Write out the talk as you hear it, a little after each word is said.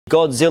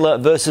Godzilla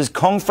vs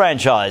Kong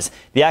franchise.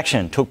 The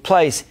action took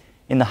place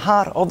in the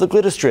heart of the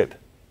glitter strip.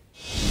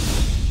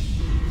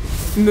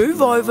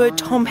 Move over,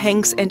 Tom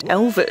Hanks and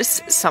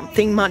Elvis.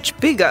 Something much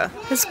bigger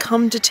has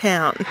come to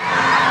town.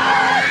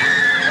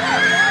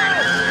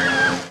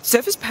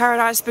 Surfers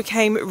Paradise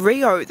became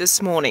Rio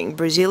this morning.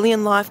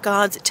 Brazilian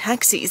lifeguards,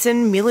 taxis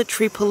and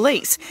military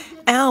police.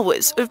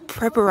 Hours of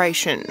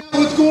preparation.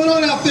 What's going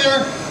on out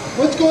there?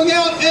 What's going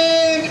out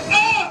and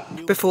up?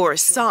 Before a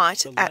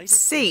sight at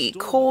sea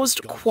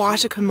caused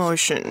quite a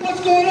commotion.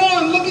 What's going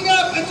on? Looking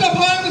up, it's up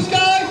high in the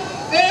sky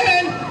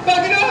and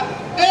backing up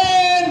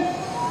and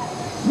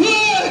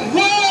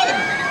run!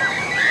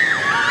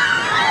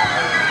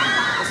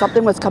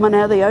 Something was coming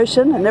out of the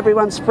ocean and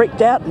everyone's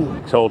freaked out.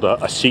 Told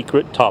a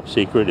secret, top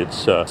secret. It's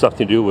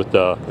something to do with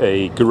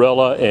a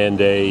gorilla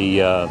and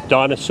a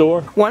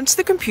dinosaur. Once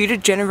the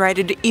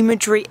computer-generated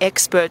imagery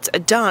experts are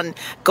done,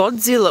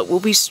 Godzilla will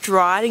be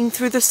striding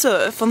through the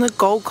surf on the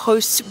Gold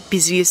Coast's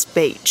busiest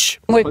beach.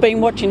 We've been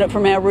watching it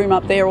from our room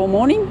up there all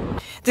morning.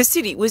 The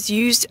city was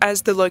used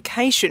as the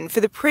location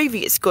for the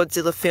previous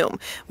Godzilla film,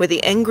 where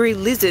the angry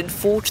lizard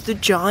fought the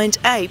giant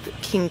ape,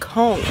 King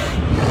Kong.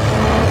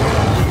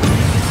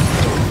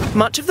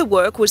 Much of the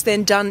work was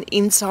then done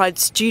inside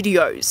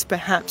studios.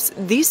 Perhaps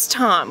this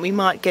time we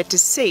might get to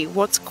see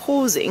what's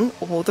causing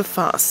all the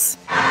fuss.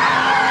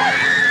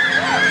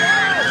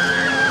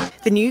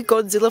 The new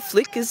Godzilla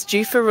flick is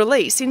due for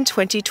release in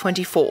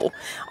 2024.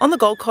 On the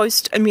Gold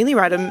Coast, Amelia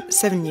Adam,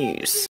 7 News.